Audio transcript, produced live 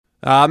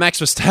Max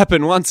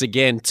Verstappen, once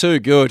again, too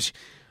good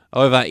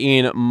over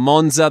in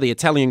Monza, the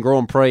Italian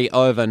Grand Prix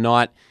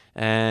overnight.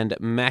 And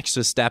Max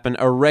Verstappen,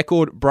 a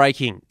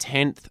record-breaking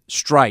 10th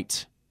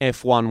straight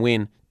F1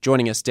 win.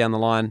 Joining us down the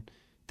line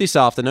this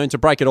afternoon to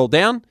break it all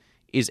down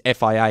is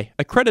FIA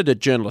accredited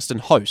journalist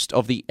and host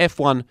of the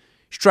F1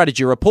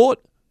 Strategy Report,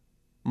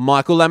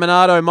 Michael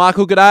Lamonato.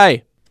 Michael,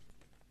 g'day.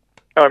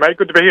 Hello, mate.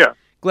 Good to be here.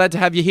 Glad to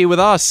have you here with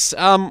us.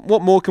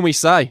 What more can we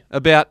say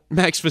about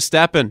Max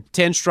Verstappen?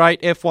 10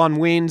 straight F1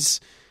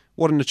 wins.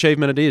 What an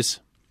achievement it is.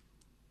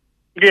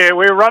 Yeah,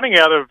 we're running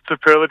out of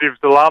superlatives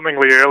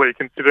alarmingly early,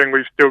 considering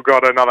we've still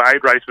got another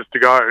 8 races to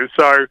go.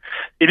 So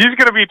it is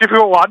going to be a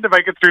difficult one to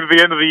make it through to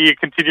the end of the year,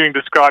 continuing to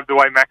describe the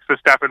way Max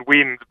Verstappen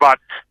wins. But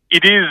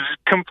it is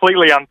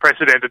completely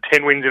unprecedented.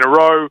 10 wins in a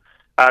row.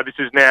 This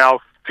is now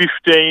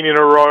 15 in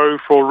a row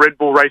for Red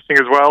Bull Racing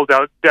as well,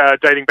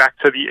 dating back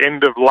to the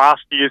end of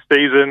last year's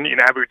season in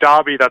Abu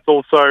Dhabi. That's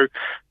also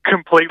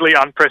completely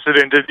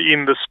unprecedented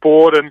in the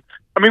sport. And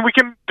I mean, we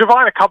can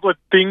divine a couple of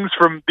things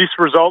from this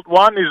result.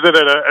 One is that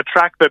at a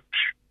track that,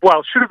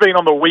 should have been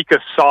on the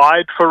weaker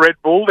side for Red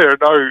Bull. There are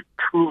no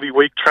truly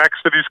weak tracks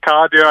for this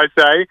car, dare I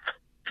say.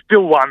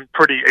 Still won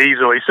pretty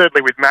easily,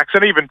 certainly with Max.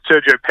 And even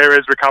Sergio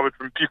Perez recovered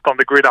from 5th on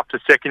the grid up to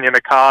 2nd in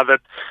a car that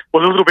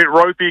was a little bit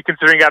ropey,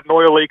 considering it had an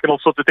oil leak and all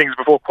sorts of things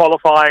before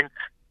qualifying.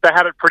 They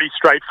had it pretty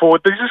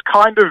straightforward. This is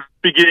kind of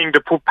beginning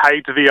to put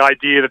paid to the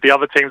idea that the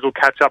other teams will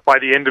catch up by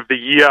the end of the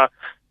year,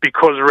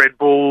 because Red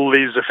Bull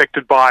is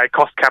affected by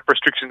cost cap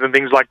restrictions and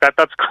things like that.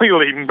 That's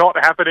clearly not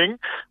happening.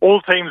 All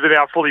teams are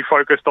now fully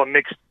focused on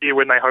next year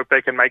when they hope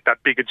they can make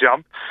that bigger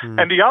jump.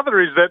 And the other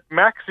is that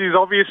Max is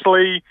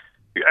obviously,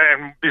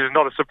 and this is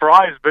not a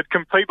surprise, but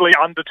completely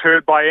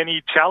undeterred by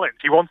any challenge.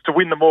 He wants to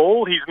win them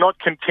all. He's not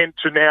content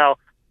to now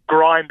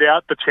grind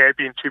out the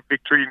championship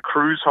victory and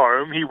cruise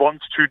home. He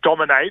wants to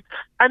dominate.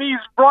 And he's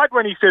right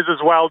when he says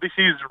as well, this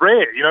is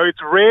rare. You know,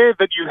 it's rare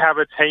that you have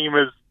a team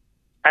as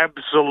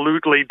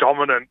absolutely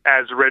dominant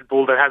as Red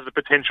Bull that has the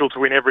potential to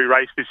win every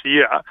race this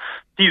year.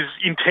 He's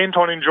intent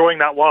on enjoying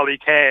that while he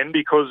can,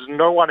 because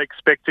no one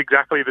expects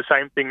exactly the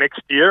same thing next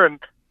year. And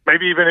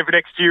maybe even if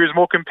next year is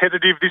more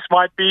competitive, this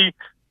might be,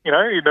 in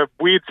a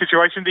weird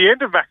situation, the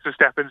end of Max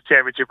Verstappen's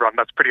championship run.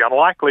 That's pretty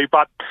unlikely.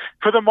 But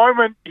for the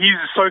moment, he's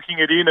soaking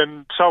it in,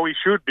 and so he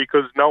should,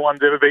 because no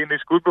one's ever been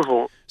this good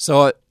before.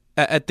 So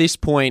at this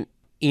point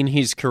in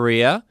his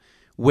career,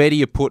 where do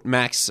you put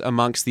Max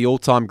amongst the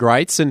all-time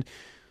greats? And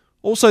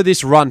also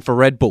this run for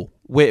Red Bull,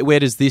 where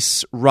does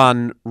this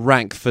run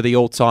rank for the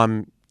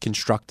all-time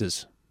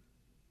constructors?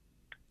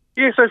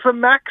 Yeah, so for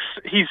Max,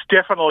 he's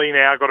definitely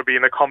now got to be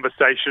in the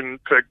conversation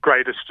for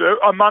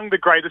among the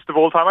greatest of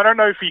all time. I don't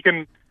know if he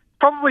can,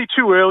 probably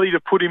too early to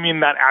put him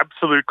in that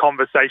absolute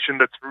conversation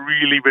that's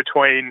really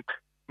between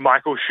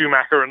Michael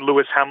Schumacher and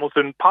Lewis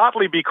Hamilton,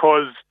 partly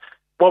because,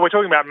 while we're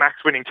talking about Max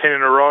winning 10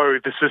 in a row,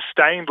 the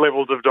sustained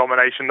levels of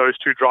domination those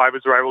two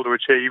drivers were able to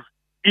achieve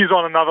is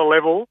on another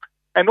level.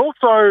 And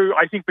also,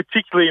 I think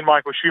particularly in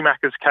Michael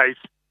Schumacher's case,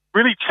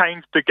 really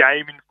changed the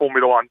game in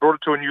Formula One, brought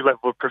it to a new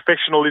level of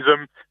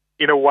professionalism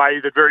in a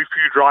way that very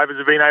few drivers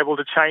have been able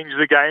to change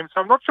the game.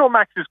 So I'm not sure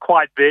Max is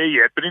quite there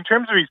yet, but in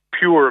terms of his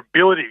pure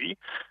ability,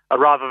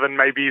 rather than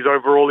maybe his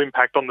overall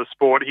impact on the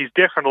sport, he's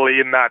definitely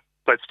in that,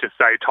 let's just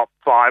say, top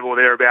 5 or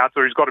thereabouts,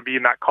 or he's got to be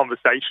in that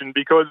conversation,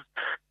 because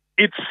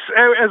it's,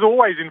 as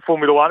always in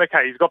Formula One,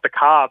 okay, he's got the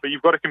car, but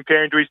you've got to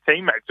compare him to his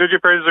teammates. Sergio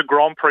Perez is a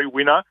Grand Prix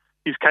winner.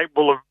 He's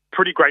capable of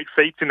pretty great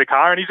feats in the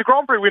car, and he's a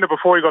Grand Prix winner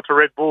before he got to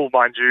Red Bull,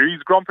 mind you.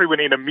 He's a Grand Prix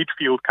winner in a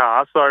midfield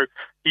car, so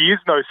he is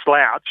no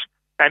slouch,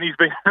 and he's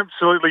been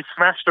absolutely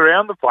smashed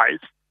around the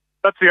place.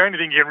 That's the only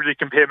thing you can really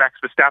compare Max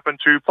Verstappen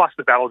to, plus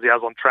the battles he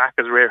has on track,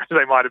 as rare as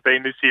they might have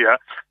been this year.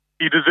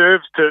 He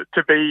deserves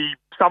to be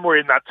somewhere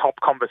in that top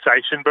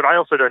conversation, but I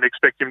also don't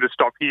expect him to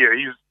stop here.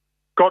 He's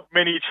got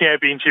many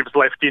championships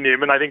left in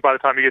him, and I think by the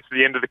time he gets to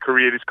the end of the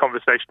career, this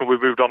conversation will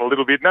have moved on a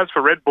little bit. And as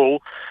for Red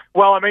Bull,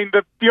 well, I mean,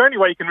 the only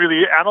way you can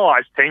really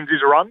analyse teams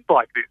is runs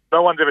like this.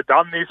 No one's ever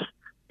done this.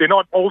 They're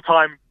not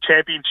all-time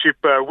championship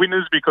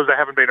winners because they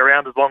haven't been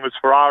around as long as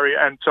Ferrari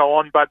and so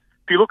on. But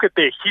if you look at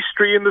their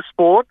history in the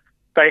sport,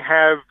 they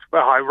have,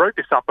 I wrote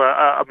this up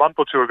a month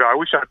or two ago. I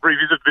wish I'd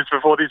revisited this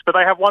before this, but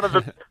they have one of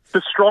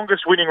the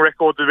strongest winning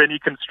records of any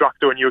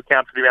constructor when you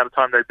account for the amount of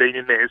time they've been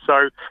in there.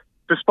 So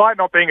despite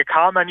not being a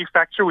car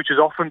manufacturer, which has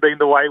often been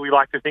the way we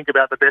like to think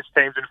about the best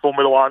teams in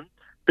Formula One,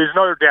 there's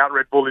no doubt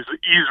Red Bull is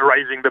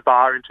raising the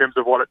bar in terms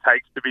of what it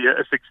takes to be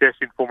a success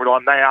in Formula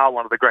One. They are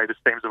one of the greatest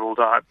teams of all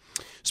time.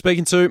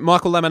 Speaking to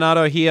Michael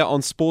Lamonato here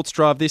on Sports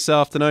Drive this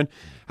afternoon.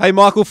 Hey,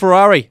 Michael,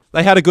 Ferrari,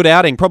 they had a good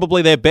outing,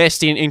 probably their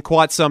best in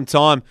quite some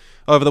time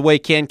over the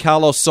weekend.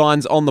 Carlos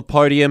Sainz on the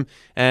podium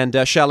and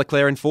Charles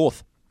Leclerc in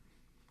 4th.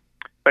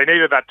 They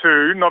needed that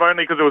too, not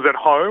only because it was at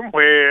home,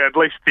 where at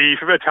least the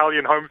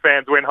Italian home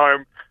fans went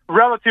home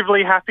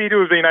relatively happy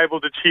to have been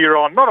able to cheer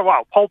on, not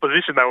a pole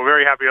position, they were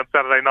very happy on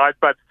Saturday night,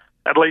 but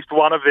at least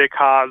one of their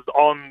cars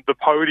on the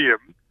podium.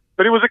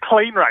 But it was a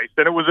clean race,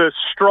 and it was a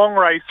strong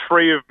race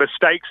free of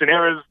mistakes and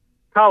errors.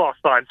 Carlos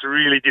Sainz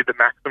really did the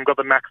maximum, got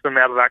the maximum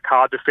out of that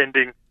car,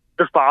 defending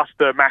the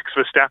faster Max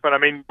Verstappen. I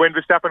mean, when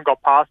Verstappen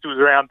got past, it was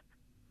around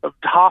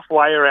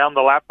halfway around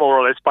the lap, more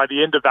or less. By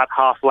the end of that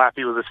half lap,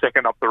 he was a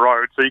second up the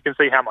road. So you can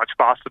see how much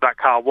faster that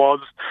car was.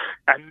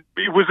 And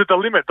it was at the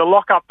limit. The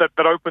lock-up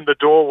that opened the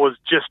door was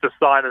just a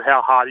sign of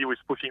how hard he was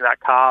pushing that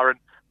car. And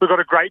we got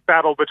a great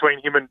battle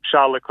between him and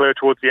Charles Leclerc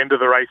towards the end of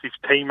the race, his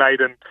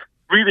teammate, and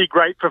really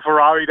great for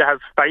Ferrari to have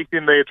faith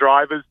in their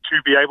drivers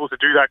to be able to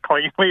do that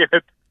cleanly.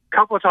 And a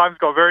couple of times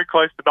got very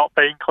close to not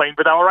being clean,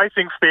 but they were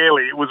racing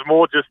fairly. It was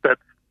more just that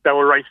they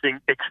were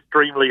racing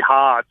extremely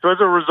hard. So as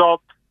a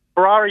result,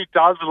 Ferrari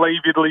does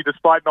leave Italy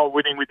despite not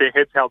winning with their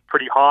heads held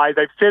pretty high.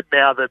 They've said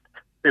now that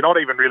they're not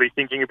even really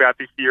thinking about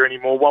this year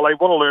anymore. While they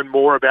want to learn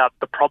more about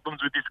the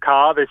problems with this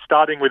car, they're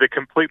starting with a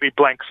completely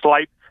blank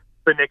slate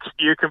for next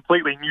year,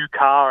 completely new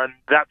car, and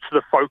that's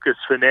the focus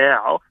for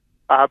now.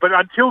 But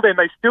until then,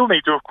 they still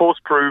need to, of course,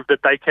 prove that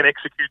they can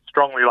execute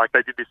strongly like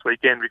they did this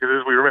weekend, because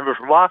as we remember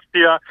from last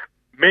year,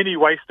 many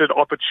wasted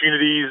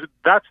opportunities.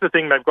 That's the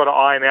thing they've got to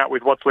iron out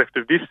with what's left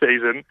of this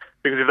season,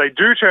 because if they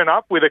do turn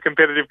up with a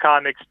competitive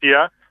car next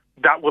year,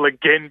 that will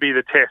again be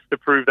the test to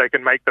prove they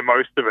can make the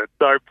most of it.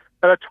 So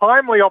a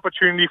timely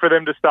opportunity for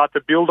them to start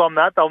to build on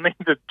that. They'll need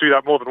to do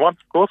that more than once,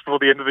 of course, before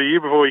the end of the year,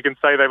 before we can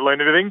say they've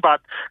learned everything, but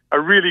a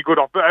really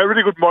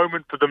good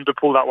moment for them to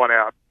pull that one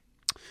out.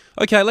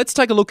 Okay, let's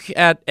take a look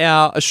at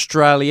our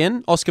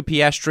Australian, Oscar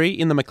Piastri,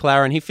 in the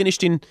McLaren. He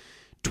finished in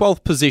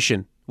 12th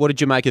position. What did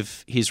you make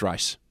of his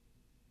race?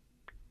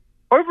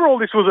 Overall,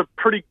 this was a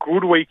pretty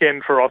good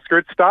weekend for Oscar.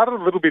 It started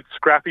a little bit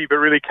scrappy, but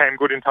really came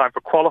good in time for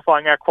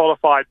qualifying. Our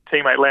qualified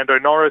teammate Lando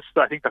Norris,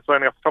 I think that's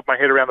only off the top of my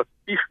head around the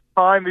fifth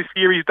time this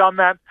year he's done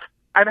that,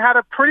 and had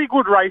a pretty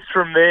good race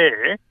from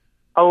there.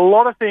 A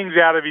lot of things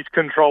out of his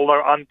control,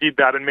 though, undid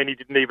that, and many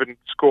didn't even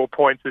score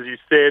points, as you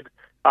said.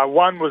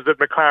 One was that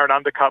McLaren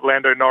undercut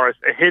Lando Norris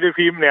ahead of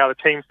him. Now, the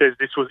team says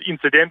this was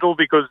incidental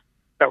because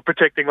they were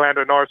protecting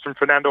Lando Norris from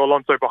Fernando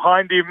Alonso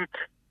behind him.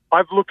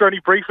 I've looked only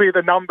briefly at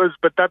the numbers,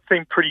 but that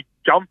seemed pretty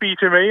jumpy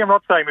to me. I'm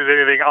not saying there's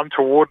anything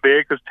untoward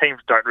there, because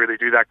teams don't really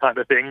do that kind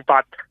of thing,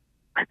 but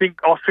I think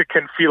Oscar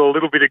can feel a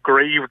little bit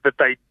aggrieved that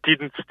they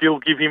didn't still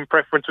give him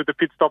preference with the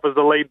pit stop as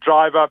the lead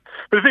driver.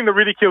 But the thing that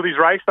really killed his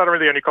race, that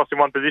really only cost him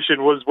one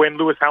position, was when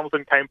Lewis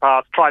Hamilton came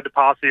past, tried to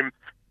pass him,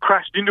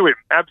 crashed into him.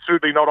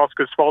 Absolutely not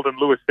Oscar's fault, and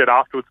Lewis said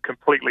afterwards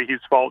completely his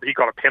fault. He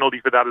got a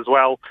penalty for that as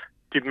well.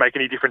 Didn't make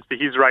any difference to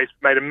his race.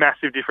 Made a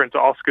massive difference to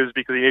Oscar's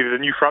because he needed a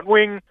new front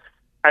wing,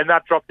 and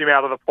that dropped him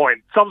out of the point.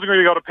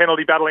 Subsequently, got a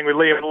penalty battling with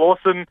Liam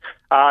Lawson.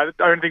 I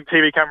don't think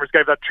TV cameras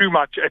gave that too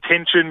much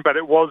attention, but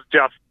it was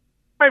just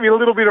maybe a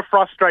little bit of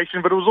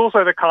frustration, but it was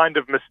also the kind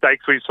of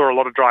mistakes we saw a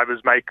lot of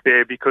drivers make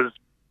there, because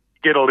you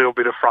get a little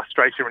bit of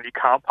frustration when you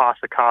can't pass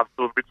the car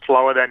a little bit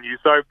slower than you.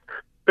 So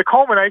the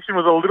culmination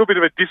was a little bit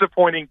of a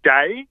disappointing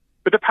day,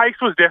 but the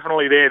pace was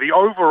definitely there. The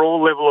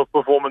overall level of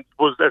performance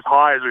was as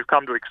high as we've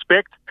come to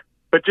expect,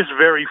 but just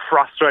very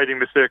frustrating,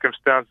 the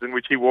circumstances in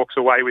which he walks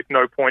away with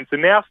no points.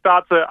 And now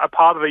starts a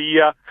part of the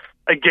year,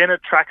 again,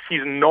 at tracks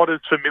he's not as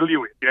familiar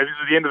with. You know, this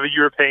is the end of the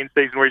European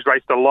season where he's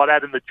raced a lot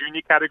at in the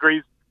junior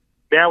categories.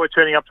 Now we're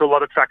turning up to a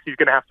lot of tracks he's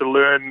going to have to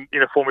learn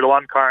in a Formula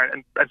One car,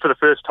 and for the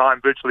first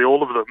time, virtually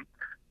all of them.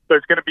 So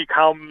it's going to be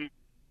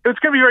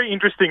very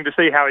interesting to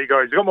see how he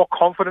goes. He's got more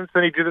confidence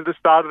than he did at the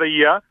start of the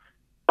year,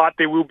 but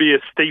there will be a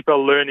steeper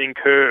learning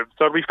curve.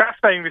 So it'll be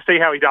fascinating to see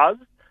how he does,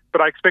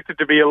 but I expect it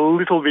to be a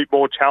little bit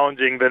more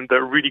challenging than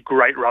the really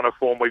great run of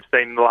form we've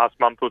seen in the last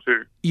month or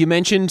two. You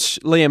mentioned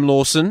Liam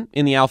Lawson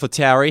in the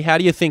AlphaTauri. How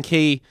do you think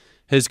he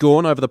has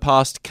gone over the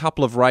past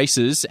couple of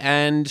races,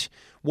 and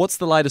what's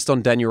the latest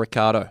on Daniel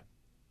Ricciardo?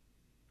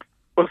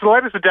 Well, so the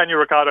latest with Daniel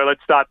Ricciardo,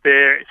 let's start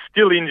there.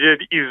 Still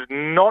injured, is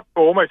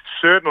almost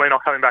certainly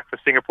not coming back for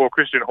Singapore.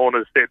 Christian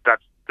Horner said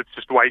that's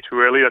just way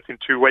too early. That's in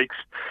 2 weeks.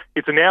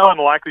 It's now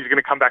unlikely he's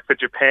going to come back for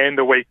Japan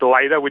the week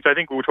later, which I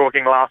think we were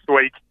talking last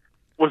week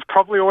was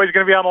probably always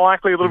going to be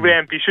unlikely, a little bit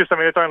ambitious. I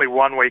mean, it's only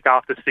 1 week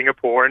after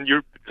Singapore, and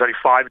there's only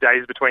 5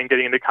 days between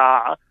getting in the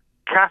car.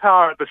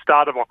 Qatar at the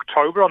start of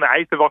October, on the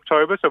 8th of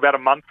October, so about a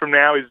month from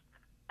now, is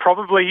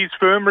probably his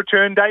firm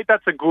return date.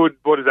 That's a good,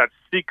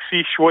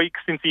 6-ish weeks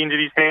since he injured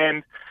his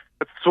hand.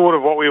 That's sort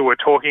of what we were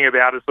talking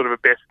about as sort of a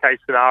best-case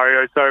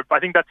scenario. So I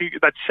think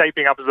that's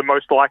shaping up as the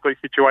most likely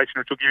situation,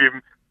 which will give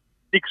him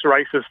 6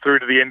 races through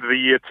to the end of the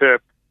year to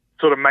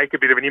sort of make a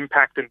bit of an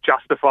impact and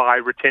justify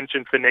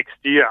retention for next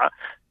year.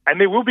 And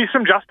there will be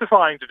some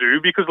justifying to do,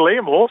 because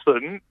Liam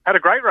Lawson had a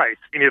great race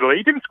in Italy.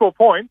 He didn't score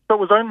points, but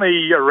was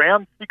only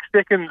around 6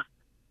 seconds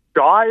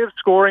shy of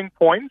scoring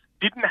points.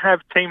 Didn't have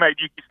teammate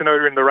Yuki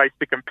Tsunoda in the race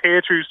to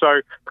compare to, so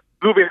a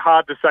little bit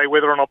hard to say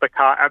whether or not the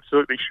car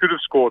absolutely should have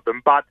scored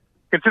them. But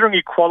considering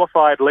he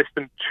qualified less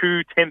than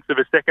 0.2 of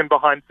a second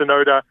behind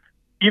Tsunoda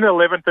in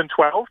 11th and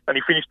 12th, and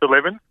he finished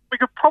 11th, we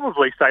could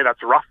probably say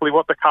that's roughly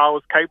what the car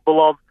was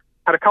capable of.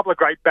 Had a couple of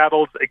great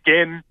battles,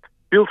 again,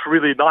 built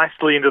really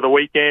nicely into the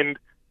weekend.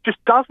 Just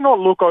does not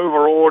look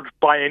overawed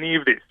by any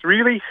of this.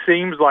 Really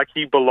seems like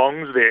he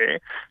belongs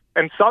there.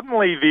 And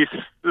suddenly this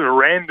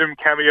random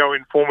cameo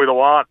in Formula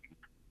One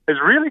has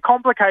really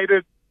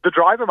complicated the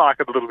driver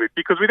market a little bit,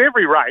 because with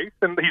every race,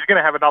 and he's going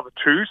to have another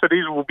two, so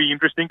these will be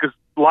interesting, because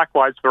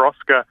likewise for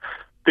Oscar,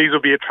 these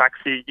will be a tracks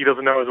he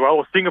doesn't know as well,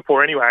 or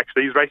Singapore anyway,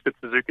 actually. He's raced at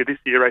Suzuka this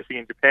year, racing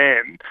in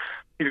Japan.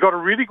 He's got a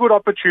really good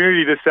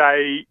opportunity to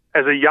say,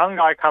 as a young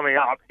guy coming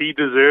up, he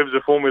deserves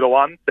a Formula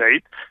One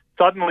seat.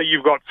 Suddenly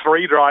you've got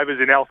three drivers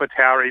in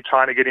AlphaTauri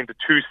trying to get into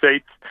two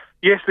seats.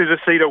 Yes, there's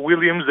a seat at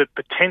Williams that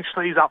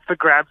potentially is up for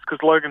grabs because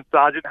Logan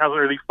Sargent hasn't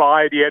really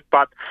fired yet,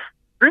 but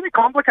really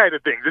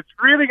complicated things. It's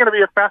really going to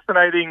be a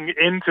fascinating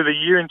end to the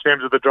year in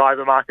terms of the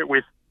driver market,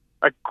 with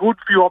a good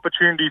few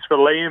opportunities for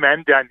Liam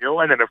and Daniel,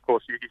 and then, of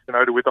course, Yuki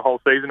Tsunoda with the whole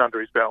season under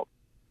his belt.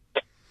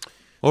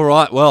 All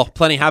right, well,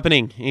 plenty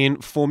happening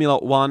in Formula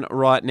One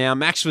right now.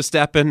 Max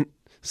Verstappen,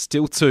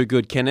 still too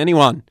good. Can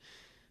anyone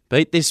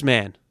beat this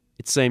man?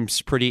 It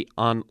seems pretty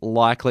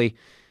unlikely.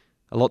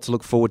 A lot to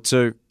look forward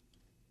to.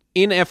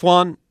 In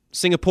F1,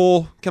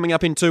 Singapore coming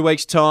up in 2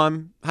 weeks'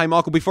 time. Hey,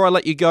 Michael, before I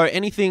let you go,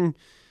 anything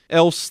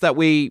else that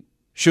we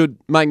should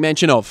make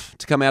mention of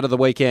to come out of the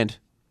weekend?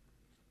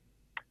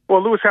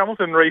 Well, Lewis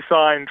Hamilton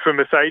re-signed for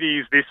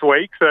Mercedes this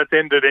week, so it's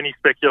ended any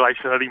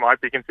speculation that he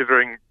might be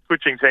considering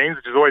switching teams,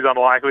 which is always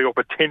unlikely, or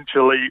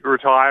potentially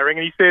retiring.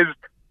 And he says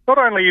not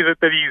only is it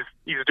that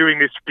he's doing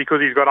this because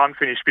he's got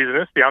unfinished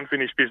business, the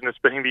unfinished business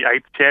being the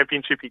 8th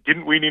championship he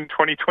didn't win in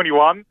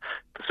 2021,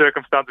 the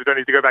circumstance we don't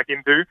need to go back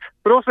into,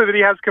 but also that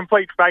he has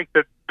complete faith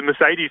that the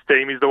Mercedes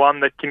team is the one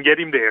that can get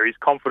him there. He's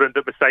confident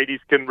that Mercedes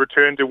can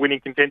return to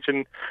winning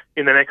contention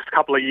in the next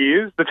couple of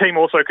years. The team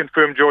also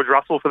confirmed George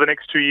Russell for the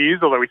next 2 years,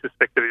 although we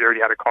suspect that he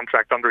already had a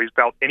contract under his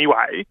belt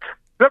anyway.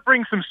 That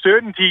brings some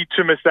certainty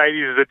to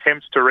Mercedes'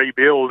 attempts to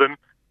rebuild and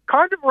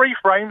kind of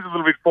reframes a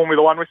little bit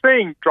Formula One. We're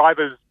seeing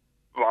drivers,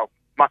 well,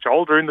 much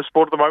older in the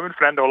sport at the moment.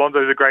 Fernando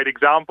Alonso is a great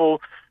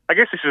example. I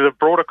guess this is a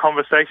broader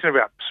conversation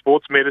about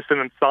sports medicine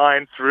and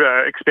science,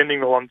 extending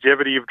the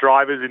longevity of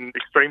drivers in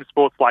extreme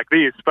sports like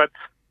this. But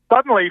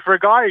suddenly, for a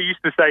guy who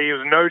used to say he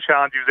was no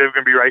chance he was ever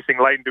going to be racing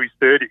late into his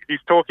 30s,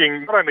 he's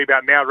talking not only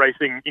about now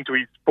racing into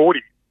his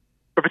 40s,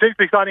 but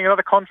potentially signing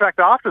another contract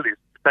after this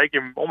to take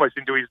him almost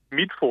into his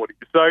mid-40s.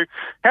 So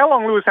how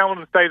long Lewis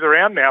Hamilton stays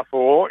around now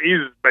for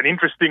is an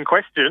interesting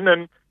question.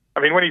 And I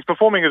mean, when he's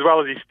performing as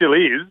well as he still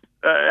is,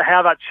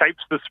 how that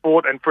shapes the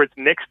sport and for its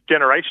next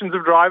generations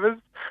of drivers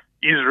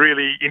is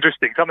really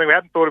interesting. Something we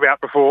hadn't thought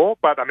about before,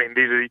 but I mean,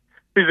 these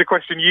are a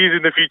question years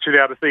in the future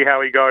now to see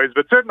how he goes.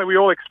 But certainly we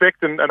all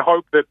expect and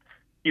hope that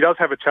he does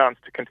have a chance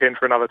to contend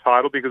for another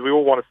title, because we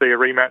all want to see a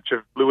rematch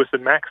of Lewis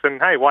and Max. And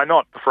hey, why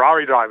not? The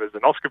Ferrari drivers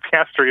and Oscar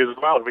Piastri as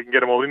well, if we can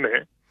get them all in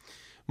there.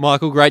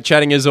 Michael, great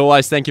chatting as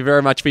always. Thank you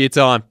very much for your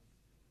time.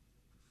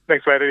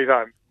 Thanks, mate.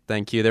 Anytime.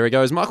 Thank you. There he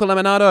goes. Michael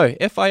Lamonato,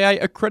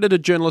 FIA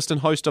accredited journalist and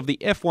host of the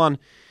F1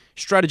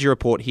 Strategy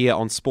Report here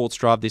on Sports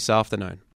Drive this afternoon.